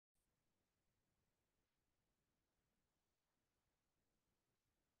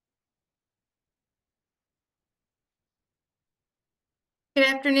Good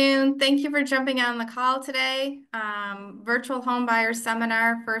afternoon. Thank you for jumping on the call today. Virtual Home Buyers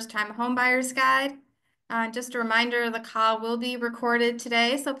Seminar, First Time Home Buyers Guide. Just a reminder, the call will be recorded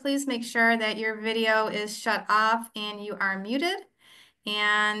today, so please make sure that your video is shut off and you are muted.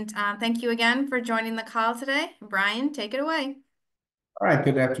 And thank you again for joining the call today. Brian, take it away. All right,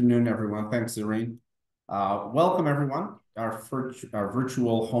 good afternoon, everyone. Thanks, Zareen. Welcome, everyone. Our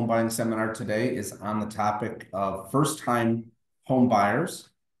virtual home buying seminar today is on the topic of first-time home buyers.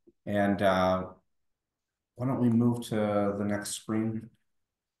 And why don't we move to the next screen,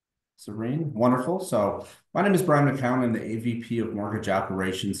 Zareen? Wonderful. So my name is Brian McCown. I'm the AVP of Mortgage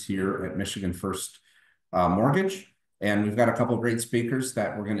Operations here at Michigan First Mortgage. And we've got a couple of great speakers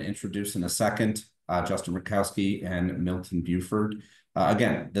that we're going to introduce in a second, Justin Rutkowski and Milton Buford.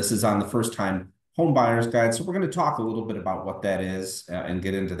 Again, this is on the first time home buyers guide. So we're going to talk a little bit about what that is and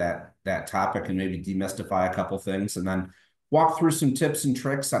get into that topic and maybe demystify a couple things and then walk through some tips and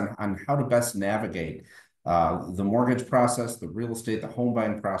tricks on how to best navigate the mortgage process, the real estate, the home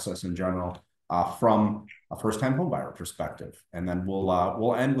buying process in general from a first-time home buyer perspective. And then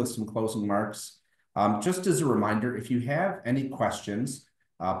we'll end with some closing remarks. Just as a reminder, if you have any questions,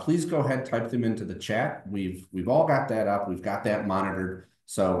 please go ahead, type them into the chat. We've all got that up. We've got that monitored.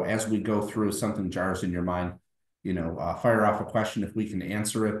 So as we go through, something jars in your mind, fire off a question. If we can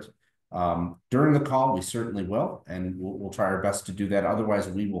answer it during the call, we certainly will, and we'll try our best to do that. Otherwise,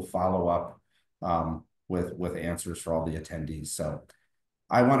 we will follow up with answers for all the attendees. So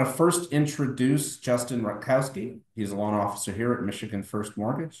I want to first introduce Justin Rutkowski. He's a loan officer here at Michigan First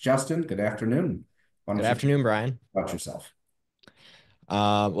Mortgage. Justin, good afternoon. Why Good don't you tell afternoon, us Brian. about yourself?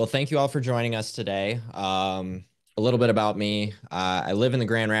 Well, thank you all for joining us today. A little bit about me. I live in the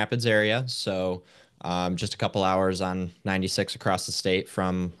Grand Rapids area, so just a couple hours on 96 across the state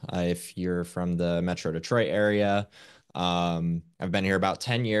from if you're from the Metro Detroit area. I've been here about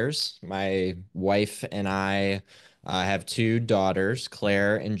 10 years. My wife and I have two daughters,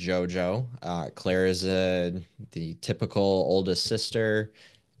 Claire and JoJo. Claire is the typical oldest sister,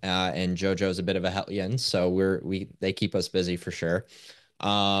 and JoJo's a bit of a hellion, so they keep us busy for sure.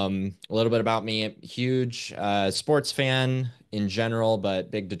 A little bit about me, huge sports fan in general,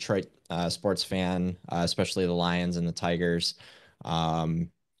 but big Detroit sports fan, especially the Lions and the Tigers. Um,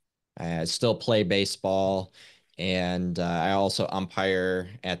 I still play baseball, and I also umpire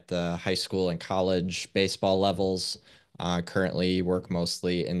at the high school and college baseball levels. Currently work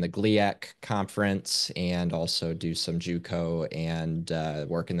mostly in the GLIAC conference and also do some JUCO and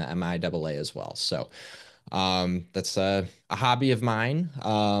work in the MIAA as well. So that's a hobby of mine.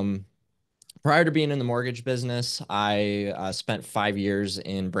 Prior to being in the mortgage business, I spent 5 years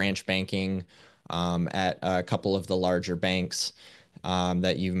in branch banking at a couple of the larger banks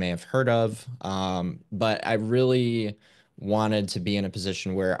that you may have heard of. But I really wanted to be in a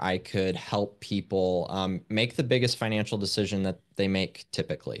position where I could help people make the biggest financial decision that they make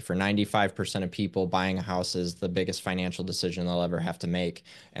typically. For 95% of people, buying a house is the biggest financial decision they'll ever have to make.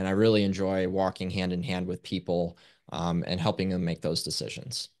 And I really enjoy walking hand in hand with people and helping them make those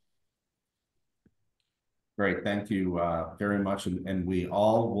decisions. Great, thank you very much, and we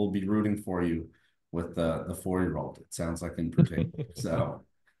all will be rooting for you with the 4-year-old. It sounds like in particular. So,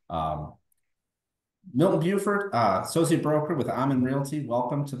 um, Milton Buford, associate broker with Amin Realty.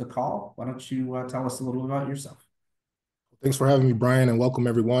 Welcome to the call. Why don't you tell us a little about yourself? Thanks for having me, Brian, and welcome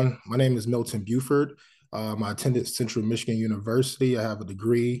everyone. My name is Milton Buford. I attended Central Michigan University. I have a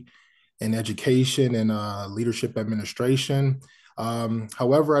degree in education and leadership administration.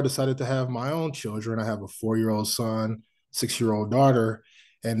 However, I decided to have my own children. I have a 4-year-old son, 6-year-old daughter,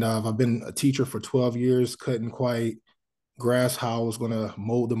 and I've been a teacher for 12 years. Couldn't quite grasp how I was going to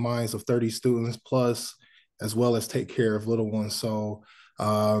mold the minds of 30 students plus, as well as take care of little ones. So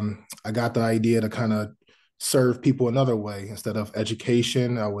I got the idea to kind of serve people another way. Instead of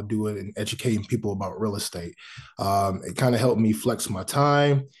education, I would do it in educating people about real estate. It kind of helped me flex my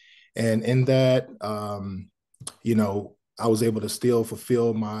time. And in that, I was able to still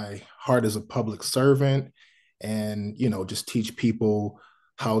fulfill my heart as a public servant and, just teach people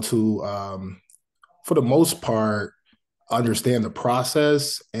how to, for the most part, understand the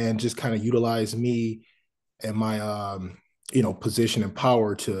process and just kind of utilize me and my position and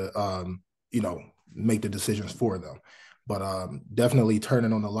power to make the decisions for them. But definitely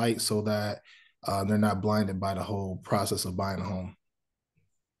turning on the light so that they're not blinded by the whole process of buying a home.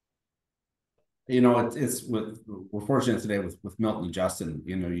 We're fortunate today with Milton and Justin.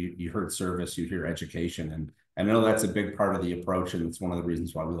 You heard service, you hear education, and I know that's a big part of the approach, and it's one of the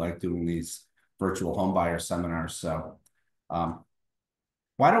reasons why we like doing these virtual home buyer seminars. So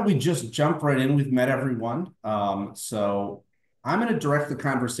why don't we just jump right in? We've met everyone. So I'm going to direct the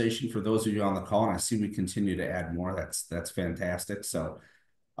conversation for those of you on the call, and I see we continue to add more. That's fantastic. So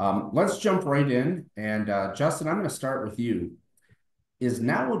let's jump right in. And Justin, I'm going to start with you. Is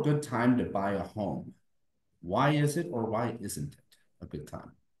now a good time to buy a home? Why is it or why isn't it a good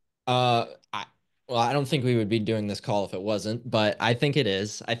time? Uh, I, well, I don't think we would be doing this call if it wasn't, but I think it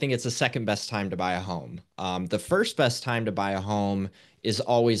is. I think it's the second best time to buy a home. The first best time to buy a home is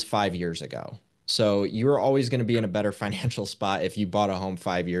always 5 years ago. So you're always going to be in a better financial spot if you bought a home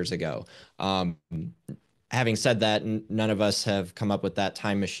 5 years ago. Um, Having said that, none of us have come up with that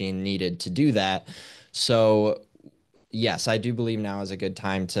time machine needed to do that. So yes, I do believe now is a good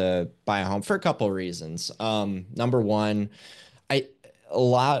time to buy a home for a couple of reasons. Number one, I a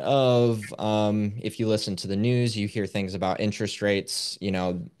lot of if you listen to the news, you hear things about interest rates,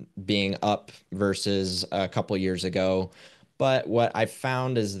 being up versus a couple years ago. But what I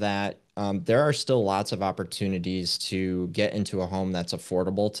found is that there are still lots of opportunities to get into a home that's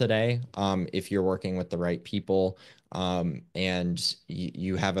affordable today, if you're working with the right people, and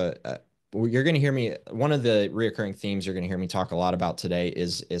you have you're going to hear me. One of the reoccurring themes you're going to hear me talk a lot about today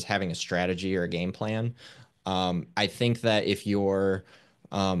is having a strategy or a game plan. I think that if you're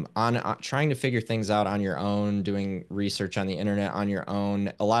on trying to figure things out on your own, doing research on the internet on your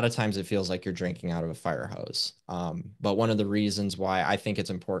own, a lot of times it feels like you're drinking out of a fire hose. But one of the reasons why I think it's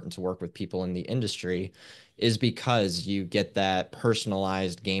important to work with people in the industry is because you get that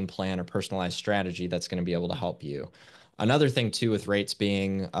personalized game plan or personalized strategy that's going to be able to help you. Another thing too, with rates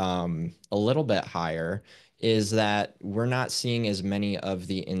being a little bit higher, is that we're not seeing as many of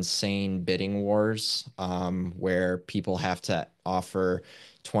the insane bidding wars, where people have to offer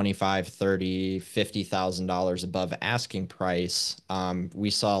 25, 30, $50,000 above asking price. We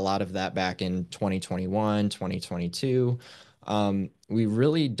saw a lot of that back in 2021, 2022. We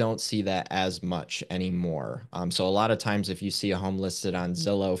really don't see that as much anymore. So a lot of times if you see a home listed on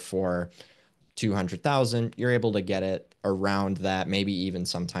Zillow for 200,000, you're able to get it around that, maybe even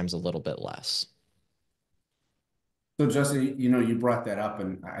sometimes a little bit less. So, Jesse, you brought that up,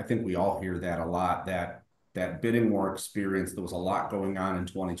 and I think we all hear that a lot, that bidding war experience. There was a lot going on in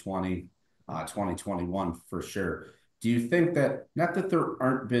 2020, 2021 for sure. Do you think that, not that there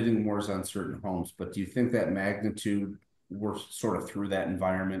aren't bidding wars on certain homes, but do you think that magnitude we're sort of through that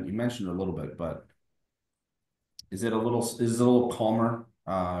environment? You mentioned a little bit, but is it a little calmer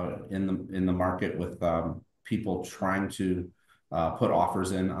in the market with people trying to put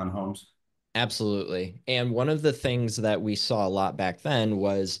offers in on homes? Absolutely. And one of the things that we saw a lot back then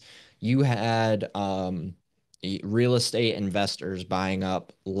was you had real estate investors buying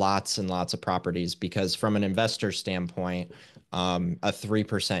up lots and lots of properties because, from an investor standpoint, a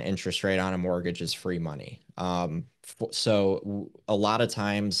 3% interest rate on a mortgage is free money. So a lot of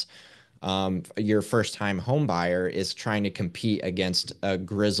times, your first time home buyer is trying to compete against a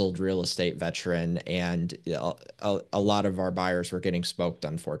grizzled real estate veteran, and a lot of our buyers were getting smoked,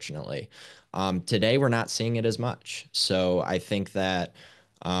 unfortunately. Today, we're not seeing it as much. So I think that,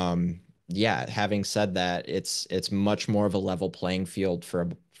 yeah, having said that, it's much more of a level playing field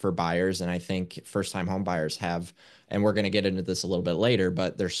for buyers, and I think first time home buyers have. And we're going to get into this a little bit later,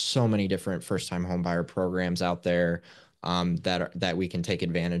 but there's so many different first time home buyer programs out there, that we can take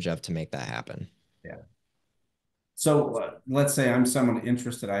advantage of to make that happen. Yeah. So let's say I'm someone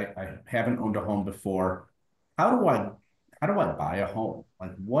interested. I haven't owned a home before. How do I how do I buy a home?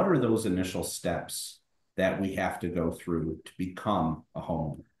 Like, what are those initial steps that we have to go through to become a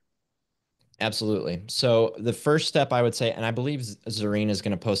home? Absolutely. So the first step I would say, and I believe Zareen is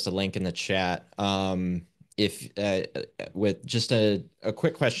going to post a link in the chat, if with just a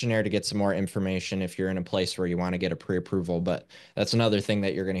quick questionnaire to get some more information if you're in a place where you want to get a pre-approval. But that's another thing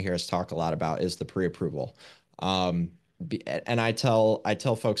that you're going to hear us talk a lot about is the pre-approval. And I tell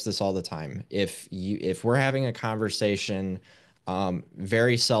folks this all the time. If we're having a conversation,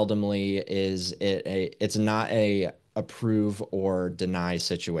 very seldomly it's not a approve or deny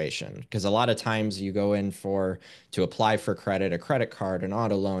situation, because a lot of times you go in to apply for credit, a credit card, an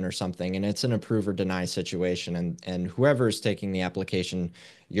auto loan or something, and it's an approve or deny situation, and whoever is taking the application,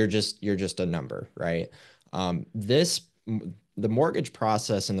 you're just a number, right? This The mortgage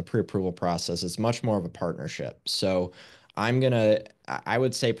process and the pre-approval process is much more of a partnership. So I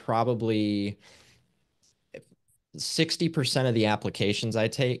would say probably 60% of the applications I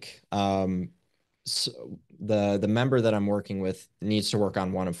take, so the member that I'm working with needs to work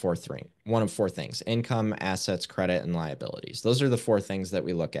on one of four things: income, assets, credit, and liabilities. Those are the four things that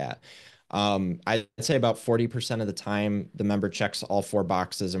we look at. I'd say about 40% of the time the member checks all four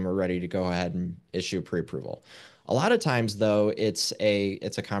boxes and we're ready to go ahead and issue pre-approval. A lot of times though, it's a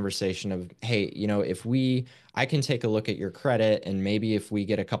conversation of, hey, I can take a look at your credit, and maybe if we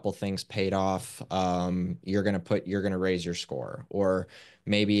get a couple things paid off, you're gonna raise your score. Or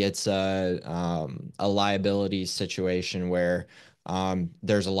maybe it's a liability situation where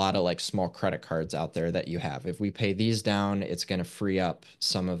there's a lot of like small credit cards out there that you have. If we pay these down, it's going to free up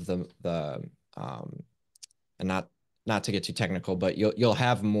some of the and not to get too technical, but you'll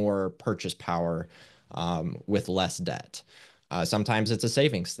have more purchase power with less debt. Sometimes it's a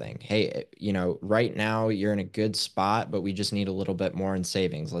savings thing. Hey, right now you're in a good spot, but we just need a little bit more in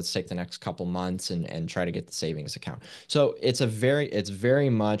savings. Let's take the next couple months and try to get the savings account. So it's very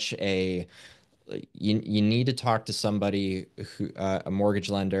much you need to talk to somebody who a mortgage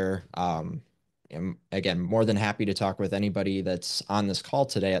lender. And again, more than happy to talk with anybody that's on this call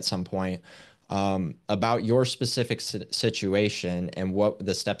today at some point about your specific situation and what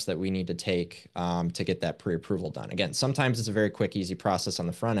the steps that we need to take to get that pre-approval done. Again, sometimes it's a very quick, easy process on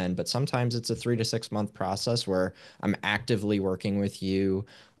the front end, but sometimes it's a 3 to 6 month process where I'm actively working with you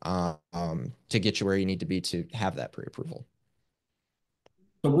to get you where you need to be to have that pre-approval.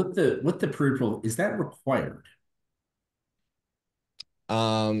 So with the pre-approval, is that required?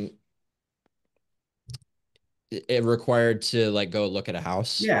 Um, it required to like go look at a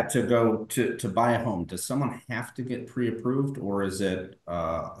house. Yeah, to go to buy a home. Does someone have to get pre-approved, or is it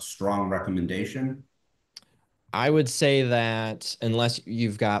a strong recommendation? I would say that unless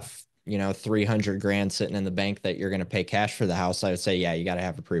you've got, 300 grand sitting in the bank that you're going to pay cash for the house, I would say, yeah, you got to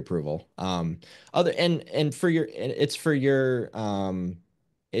have a pre-approval. And for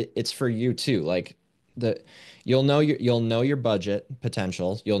it's for you too. Like the, you'll know your budget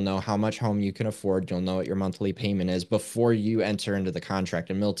potential. You'll know how much home you can afford. You'll know what your monthly payment is before you enter into the contract.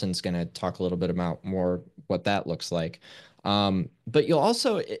 And Milton's going to talk a little bit about more what that looks like. But you'll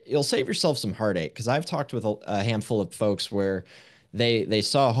save yourself some heartache because I've talked with a handful of folks where they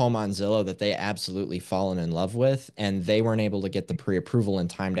saw a home on Zillow that they absolutely fallen in love with, and they weren't able to get the pre-approval in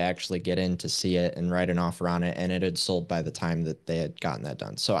time to actually get in to see it and write an offer on it, and it had sold by the time that they had gotten that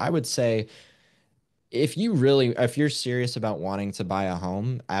done. So I would say if you're serious about wanting to buy a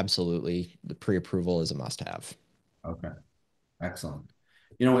home, absolutely the pre-approval is a must-have. Okay, excellent.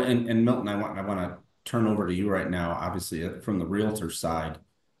 And Milton, I want to turn over to you right now. Obviously, from the realtor side,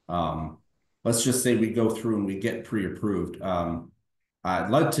 um, let's just say we go through and we get pre-approved.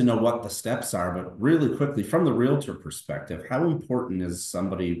 I'd like to know what the steps are, but really quickly, from the realtor perspective, how important is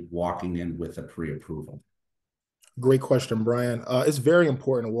somebody walking in with a pre-approval? Great question, Brian. It's very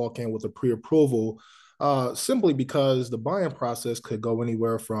important to walk in with a pre-approval, simply because the buying process could go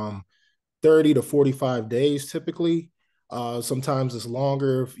anywhere from 30 to 45 days typically. Sometimes it's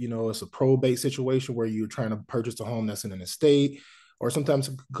longer if, it's a probate situation where you're trying to purchase a home that's in an estate, or sometimes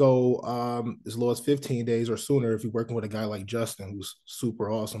it could go as low as 15 days or sooner if you're working with a guy like Justin, who's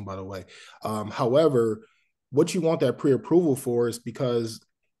super awesome, by the way. However, what you want that pre-approval for is because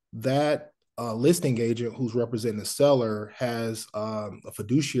that listing agent who's representing the seller has a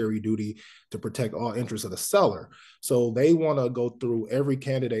fiduciary duty to protect all interests of the seller. So they want to go through every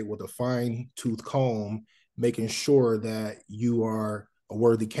candidate with a fine tooth comb, making sure that you are a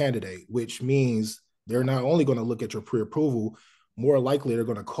worthy candidate, which means they're not only going to look at your pre-approval, more likely they're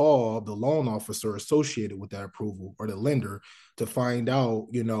going to call the loan officer associated with that approval or the lender to find out,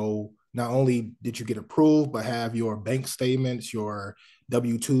 not only did you get approved, but have your bank statements, your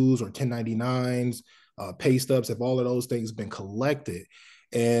W-2s or 1099s, pay stubs, have all of those things been collected.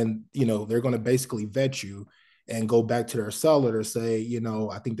 And, they're going to basically vet you and go back to their seller to say,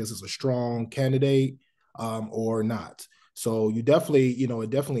 I think this is a strong candidate or not. So you definitely, it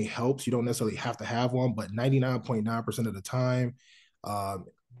definitely helps. You don't necessarily have to have one, but 99.9% of the time,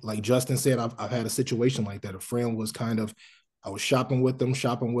 like Justin said, I've had a situation like that. A friend was I was shopping with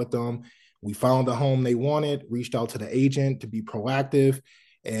them. We found the home they wanted, reached out to the agent to be proactive,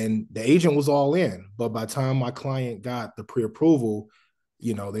 and the agent was all in. But by the time my client got the pre-approval,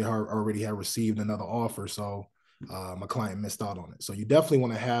 they already had received another offer. So my client missed out on it. So you definitely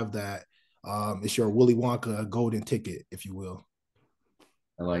want to have that. It's your Willy Wonka golden ticket, if you will.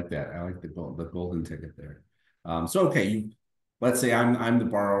 I like that. I like the golden ticket there. So okay, let's say I'm the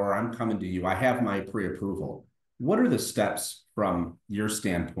borrower. I'm coming to you. I have my pre-approval. What are the steps from your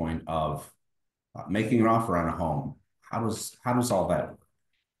standpoint of making an offer on a home? How does all that work?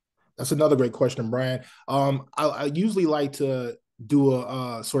 That's another great question, Brian. I usually like to do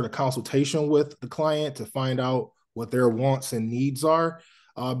a sort of consultation with the client to find out what their wants and needs are,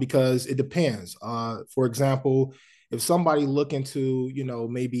 because it depends. For example, if somebody looking to,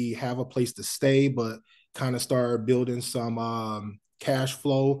 maybe have a place to stay, but kind of start building some cash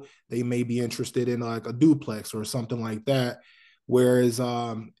flow, they may be interested in like a duplex or something like that. Whereas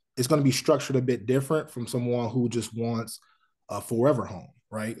it's going to be structured a bit different from someone who just wants a forever home,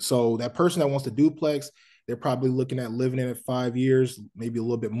 right? So that person that wants the duplex, they're probably looking at living in it 5 years, maybe a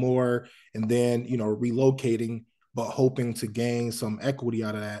little bit more, and then relocating, but hoping to gain some equity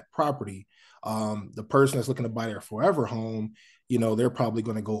out of that property. The person that's looking to buy their forever home, they're probably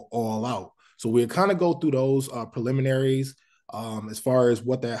going to go all out. So we kind of go through those preliminaries as far as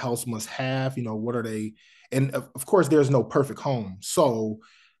what that house must have. What are they? And of course, there's no perfect home. So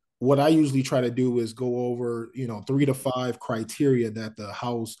what I usually try to do is go over, 3 to 5 criteria that the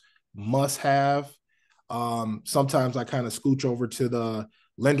house must have. Sometimes I kind of scooch over to the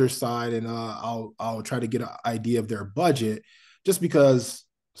lender side and I'll try to get an idea of their budget, just because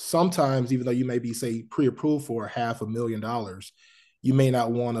sometimes, even though you may be, say, pre-approved for $500,000, you may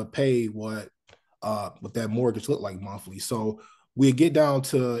not want to pay what that mortgage look like monthly. So we get down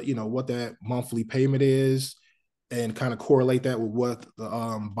to what that monthly payment is, and kind of correlate that with what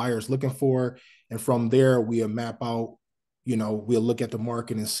the buyer's looking for. And from there, we'll map out, we'll look at the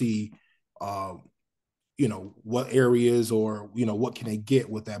market and see, what areas or, what can they get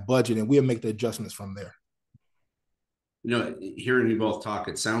with that budget. And we'll make the adjustments from there. Hearing you both talk,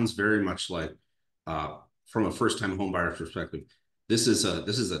 it sounds very much like, from a first-time home buyer perspective, this is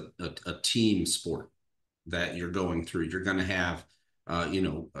a team sport that you're going through. You're going to have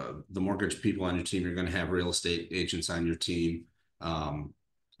the mortgage people on your team. You're going to have real estate agents on your team, and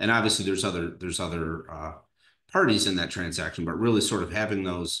obviously there's other parties in that transaction. But really, sort of having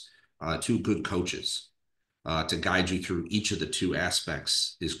those two good coaches to guide you through each of the two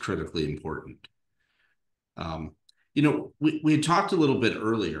aspects is critically important. We had talked a little bit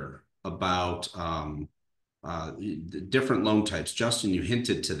earlier about the different loan types. Justin, you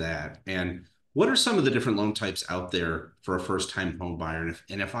hinted to that, and what are some of the different loan types out there for a first-time home buyer?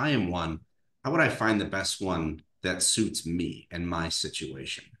 And if I am one, how would I find the best one that suits me and my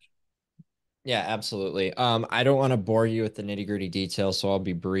situation? Yeah, absolutely. I don't want to bore you with the nitty-gritty details, so I'll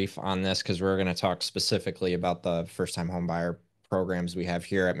be brief on this because we're going to talk specifically about the first-time home buyer programs we have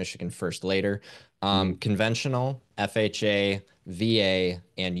here at Michigan First later. Conventional, FHA, VA,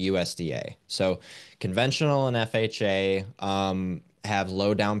 and USDA. So conventional and FHA have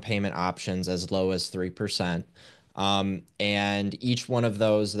low down payment options as low as 3%. And each one of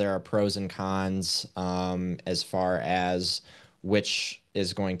those, there are pros and cons as far as which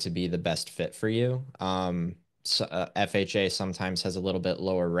is going to be the best fit for you. FHA sometimes has a little bit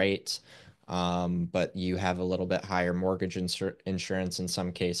lower rates, but you have a little bit higher mortgage insurance in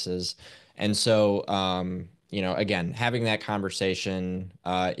some cases. And so, again, having that conversation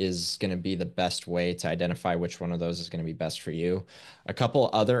is going to be the best way to identify which one of those is going to be best for you. A couple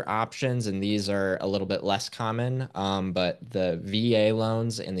other options, and these are a little bit less common, but the VA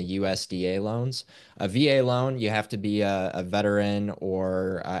loans and the USDA loans. A VA loan, you have to be a veteran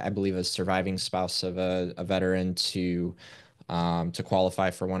or I believe a surviving spouse of a veteran to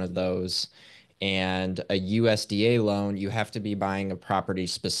qualify for one of those. And a USDA loan, you have to be buying a property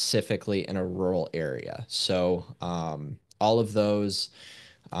specifically in a rural area. So all of those,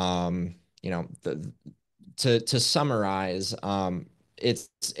 to summarize,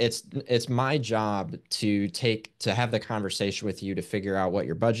 it's my job to have the conversation with you to figure out what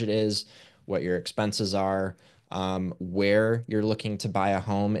your budget is, what your expenses are, where you're looking to buy a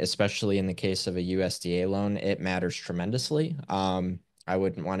home, especially in the case of a USDA loan. It matters tremendously. I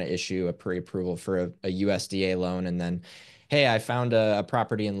wouldn't want to issue a pre-approval for a USDA loan and then, hey, I found a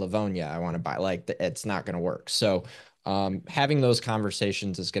property in Livonia I want to buy. Like, it's not going to work. So having those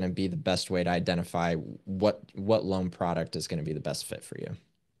conversations is going to be the best way to identify what loan product is going to be the best fit for you.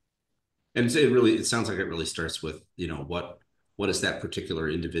 And it sounds like it really starts with, what is that particular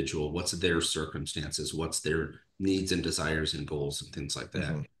individual? What's their circumstances? What's their needs and desires and goals and things like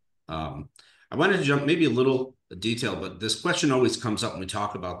that. I wanted to jump maybe a little detail, but this question always comes up when we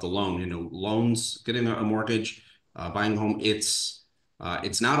talk about the loan. Loans, getting a mortgage, buying a home, it's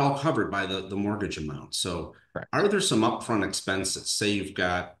not all covered by the mortgage amount. So Correct. Are there some upfront expenses? Say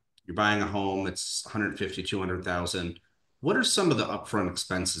you're buying a home, it's 150, 200,000. What are some of the upfront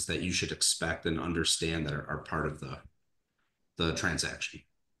expenses that you should expect and understand that are part of the transaction?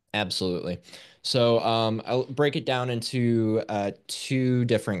 Absolutely. So I'll break it down into two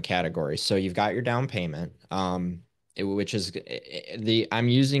different categories. So you've got your down payment, which is I'm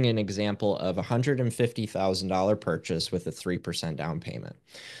using an example of a $150,000 purchase with a 3% down payment.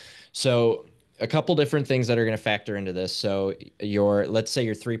 So a couple different things that are going to factor into this. So let's say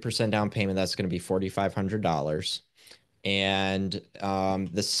your 3% down payment, that's going to be $4,500. And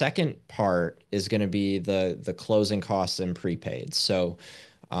the second part is going to be the closing costs and prepaid. So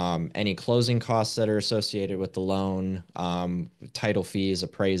any closing costs that are associated with the loan, title fees,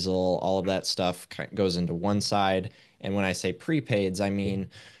 appraisal, all of that stuff goes into one side. And when I say prepaids, I mean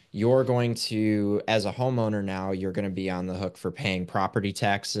you're going to, as a homeowner now, you're going to be on the hook for paying property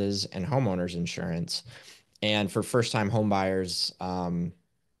taxes and homeowners insurance. And for first-time home buyers,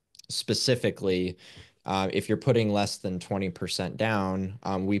 specifically, if you're putting less than 20% down,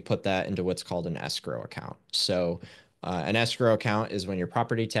 we put that into what's called an escrow account. So an escrow account is when your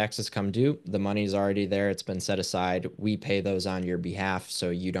property taxes come due, the money's already there, it's been set aside. We pay those on your behalf,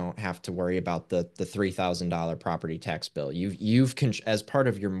 so you don't have to worry about the $3,000 property tax bill. You've as part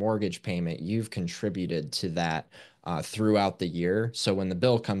of your mortgage payment, you've contributed to that throughout the year. So when the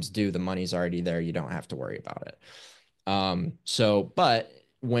bill comes due, the money's already there. You don't have to worry about it. But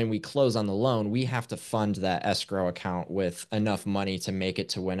when we close on the loan, we have to fund that escrow account with enough money to make it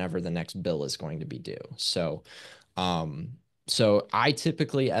to whenever the next bill is going to be due. Um, so I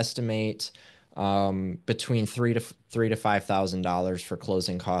typically estimate between three to $5,000 for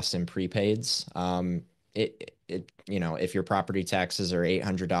closing costs and prepaids. If your property taxes are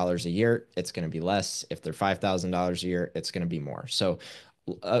 $800 a year, it's going to be less. If they're $5,000 a year, it's going to be more. So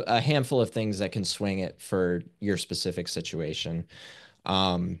a handful of things that can swing it for your specific situation.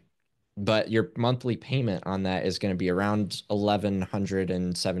 Um, but your monthly payment on that is going to be around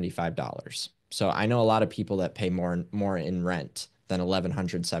 $1,175. So I know a lot of people that pay more in rent than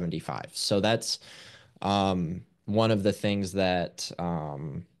 1,175. So that's one of the things that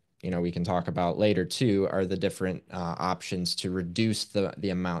we can talk about later too, are the different options to reduce the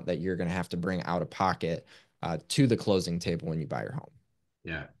amount that you're going to have to bring out of pocket to the closing table when you buy your home.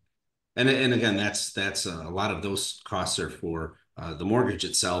 Yeah. And again, that's a lot of those costs are for the mortgage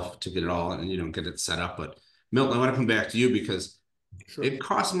itself to get it all and get it set up. But Milton, I want to come back to you because Sure. it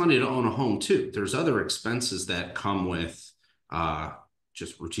costs money to own a home too. There's other expenses that come with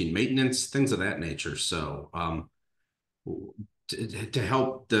just routine maintenance, things of that nature. So to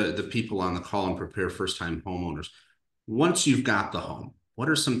help the people on the call and prepare first-time homeowners, once you've got the home, what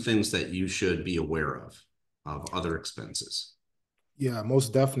are some things that you should be aware of other expenses? Yeah,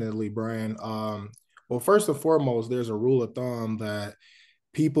 most definitely, Brian. Well, first and foremost, there's a rule of thumb that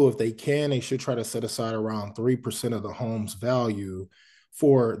people, if they can, they should try to set aside around 3% of the home's value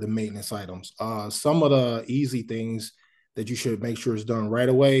for the maintenance items. Some of the easy things that you should make sure is done right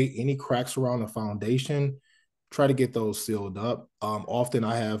away, any cracks around the foundation, try to get those sealed up. Often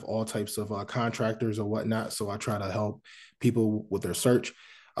I have all types of contractors or whatnot, so I try to help people with their search.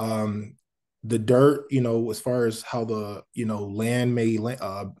 The dirt, as far as how the, land may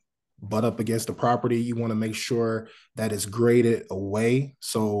butt up against the property, you want to make sure that it's graded away.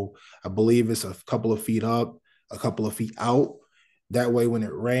 So I believe it's a couple of feet up, a couple of feet out. That way, when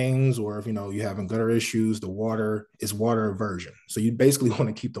it rains or if you're having gutter issues, the water is water aversion. So you basically want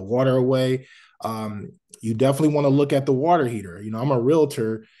to keep the water away. You definitely want to look at the water heater. I'm a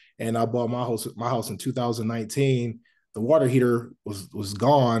realtor and I bought my house in 2019. The water heater was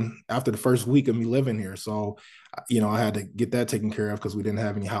gone after the first week of me living here. So, I had to get that taken care of because we didn't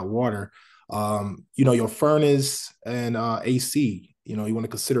have any hot water. Your furnace and AC, you want to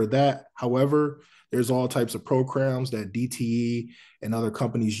consider that. However, there's all types of programs that DTE and other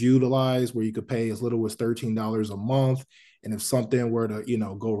companies utilize where you could pay as little as $13 a month. And if something were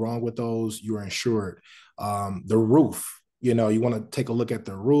to, go wrong with those, you're insured. The roof, you want to take a look at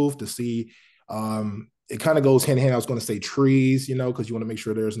the roof to see. It kind of goes hand in hand. I was going to say trees, because you want to make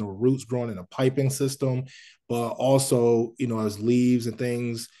sure there's no roots growing in a piping system, but also, as leaves and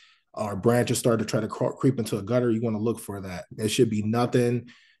things or branches start to try to creep into a gutter, you want to look for that. There should be nothing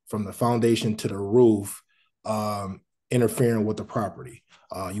from the foundation to the roof interfering with the property.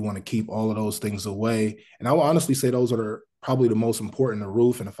 You want to keep all of those things away. And I will honestly say those are probably the most important, the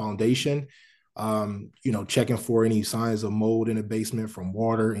roof and the foundation. Checking for any signs of mold in the basement from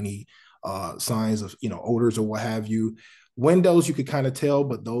water, any signs of odors or what have you. Windows you could kind of tell,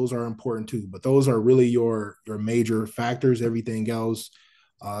 but those are important too. But those are really your major factors. Everything else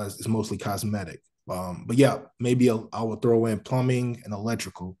is mostly cosmetic. But yeah, maybe I would throw in plumbing and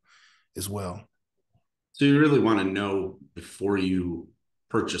electrical as well. So you really want to know before you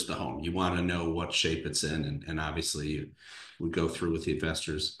purchase the home. You want to know what shape it's in, and obviously you would go through with the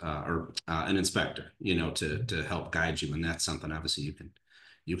investors or an inspector, to help guide you, and that's something obviously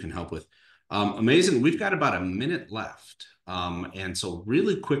you can help with. Amazing. We've got about a minute left. And so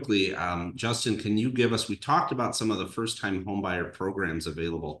really quickly, Justin, can you give us, we talked about some of the first-time homebuyer programs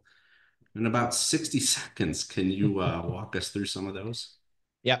available. In about 60 seconds, can you walk us through some of those?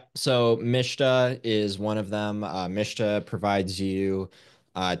 Yeah. So Mishta is one of them. Mishta provides you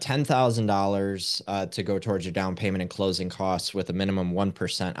 $10,000 to go towards your down payment and closing costs with a minimum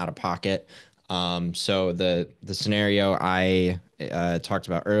 1% out of pocket. So the scenario I talked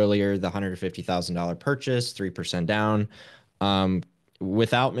about earlier, the $150,000 purchase, 3% down. Um,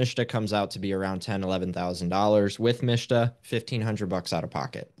 Without Mishta comes out to be around $11,000. With Mishta, 1,500 bucks out of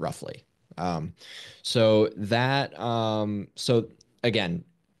pocket, roughly. Um, so again,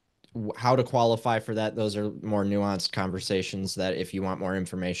 how to qualify for that, those are more nuanced conversations that if you want more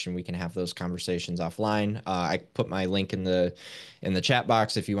information, we can have those conversations offline. I put my link in the chat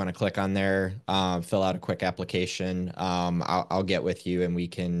box if you want to click on there, fill out a quick application. I'll get with you and we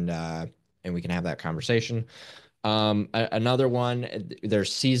can have that conversation. Another one,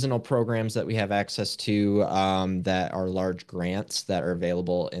 there's seasonal programs that we have access to that are large grants that are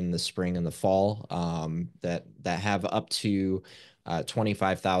available in the spring and the fall that have up to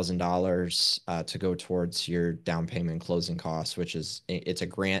 $25,000 to go towards your down payment and closing costs, which is it's a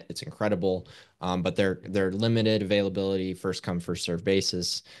grant, it's incredible, but they're limited availability, first come first serve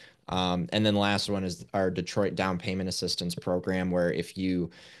basis. And then the last one is our Detroit Down Payment Assistance Program, where if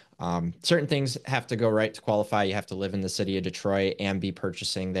you certain things have to go right to qualify. You have to live in the city of Detroit and be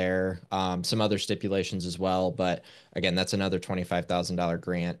purchasing there. Some other stipulations as well, but again, that's another $25,000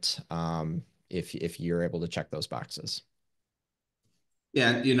 grant if you're able to check those boxes. Yeah,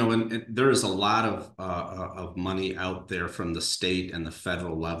 and there is a lot of money out there from the state and the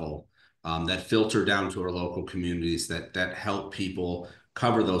federal level that filter down to our local communities that help people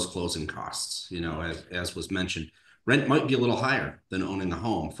cover those closing costs. As was mentioned, rent might be a little higher than owning a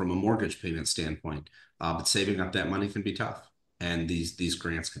home from a mortgage payment standpoint, but saving up that money can be tough, and these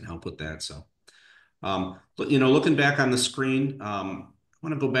grants can help with that. So. But looking back on the screen, I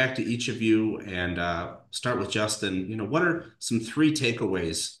want to go back to each of you and start with Justin. What are some three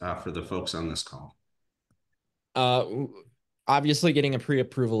takeaways for the folks on this call? Uh, Obviously, getting a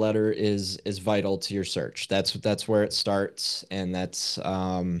pre-approval letter is vital to your search. That's where it starts, and that's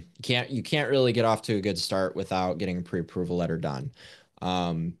you can't really get off to a good start without getting a pre-approval letter done.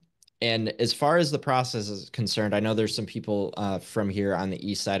 Um, and as far as the process is concerned, I know there's some people from here on the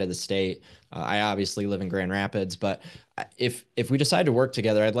east side of the state. I obviously live in Grand Rapids, but if we decide to work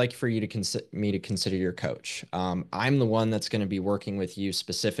together, I'd like for you to consider your coach. I'm the one that's going to be working with you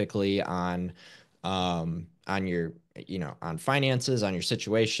specifically on your on finances, on your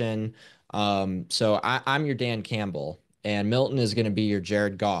situation. So I'm your Dan Campbell, and Milton is going to be your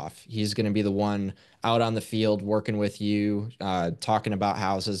Jared Goff. He's going to be the one out on the field working with you, talking about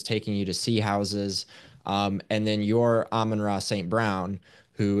houses, taking you to see houses. And then your Amon-Ra St. Brown,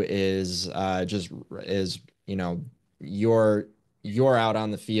 who is just is you're out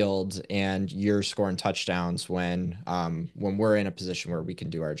on the field and you're scoring touchdowns when we're in a position where we can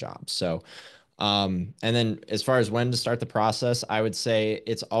do our job. So and then as far as when to start the process, I would say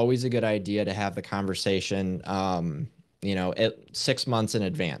it's always a good idea to have the conversation, at 6 months in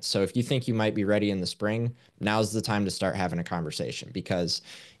advance. So if you think you might be ready in the spring, now's the time to start having a conversation, because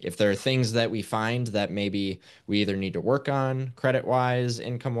if there are things that we find that maybe we either need to work on credit wise,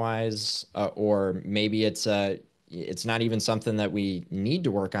 income wise, or maybe it's not even something that we need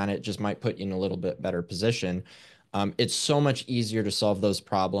to work on. It just might put you in a little bit better position. It's so much easier to solve those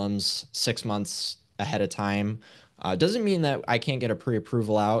problems 6 months ahead of time. Doesn't mean that I can't get a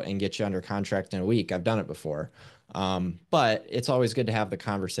pre-approval out and get you under contract in a week. I've done it before. But it's always good to have the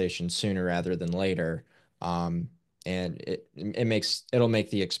conversation sooner rather than later. And it'll make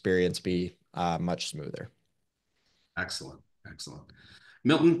the experience be much smoother. Excellent, excellent.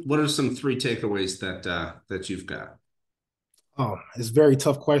 Milton, what are some three takeaways that you've got? Oh, it's a very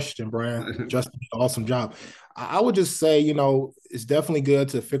tough question, Brian. Justin did an awesome job. I would just say, it's definitely good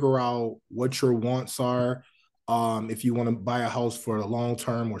to figure out what your wants are. If you want to buy a house for a long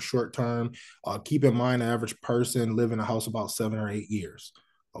term or short term, keep in mind the average person live in a house about 7 or 8 years.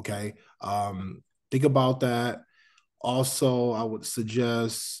 Okay. Think about that. Also, I would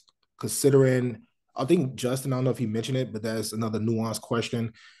suggest considering, I think Justin, I don't know if he mentioned it, but that's another nuanced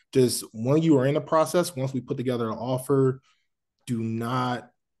question. Just when you are in the process, once we put together an offer, do not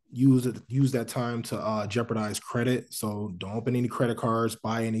use that time to jeopardize credit. So don't open any credit cards,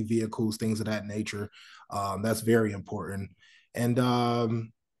 buy any vehicles, things of that nature. That's very important. And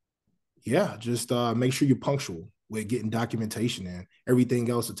yeah, just make sure you're punctual with getting documentation in. Everything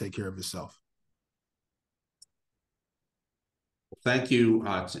else will take care of itself. Thank you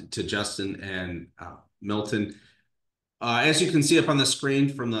to Justin and Milton. As you can see up on the screen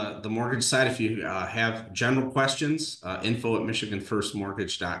from the mortgage side, if you have general questions,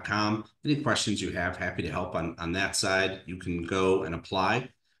 info@michiganfirstmortgage.com. Any questions you have, happy to help on that side. You can go and apply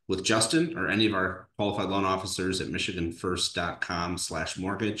with Justin or any of our qualified loan officers at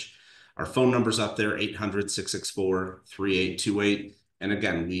michiganfirst.com/mortgage. Our phone number's up there, 800-664-3828. And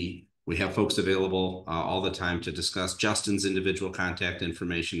again, we have folks available all the time to discuss. Justin's individual contact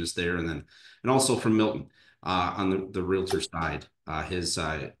information is there. And also from Milton. On the realtor side, his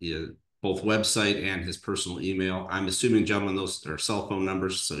both website and his personal email. I'm assuming, gentlemen, those are cell phone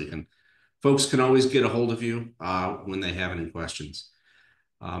numbers, so folks can always get a hold of you when they have any questions.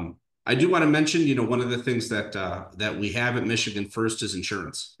 I do want to mention, one of the things that we have at Michigan First is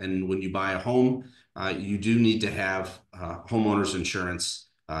insurance. And when you buy a home, you do need to have homeowners insurance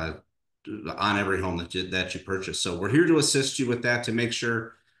on every home that you purchase. So we're here to assist you with that to make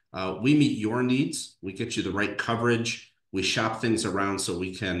sure we meet your needs. We get you the right coverage. We shop things around so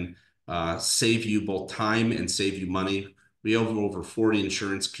we can save you both time and save you money. We have over 40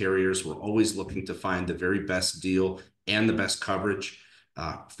 insurance carriers. We're always looking to find the very best deal and the best coverage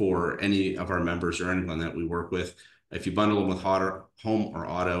for any of our members or anyone that we work with. If you bundle them with home or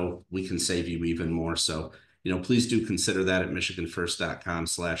auto, we can save you even more. So, please do consider that at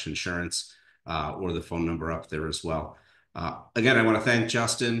michiganfirst.com/insurance or the phone number up there as well. Again, I want to thank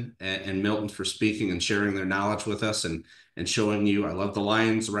Justin and Milton for speaking and sharing their knowledge with us and showing you. I love the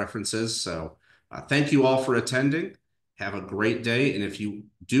Lions references. So thank you all for attending. Have a great day. And if you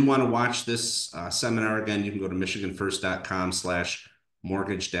do want to watch this seminar again, you can go to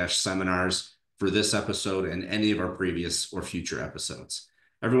michiganfirst.com/mortgage-seminars for this episode and any of our previous or future episodes.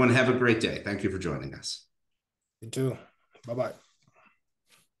 Everyone have a great day. Thank you for joining us. You too. Bye-bye.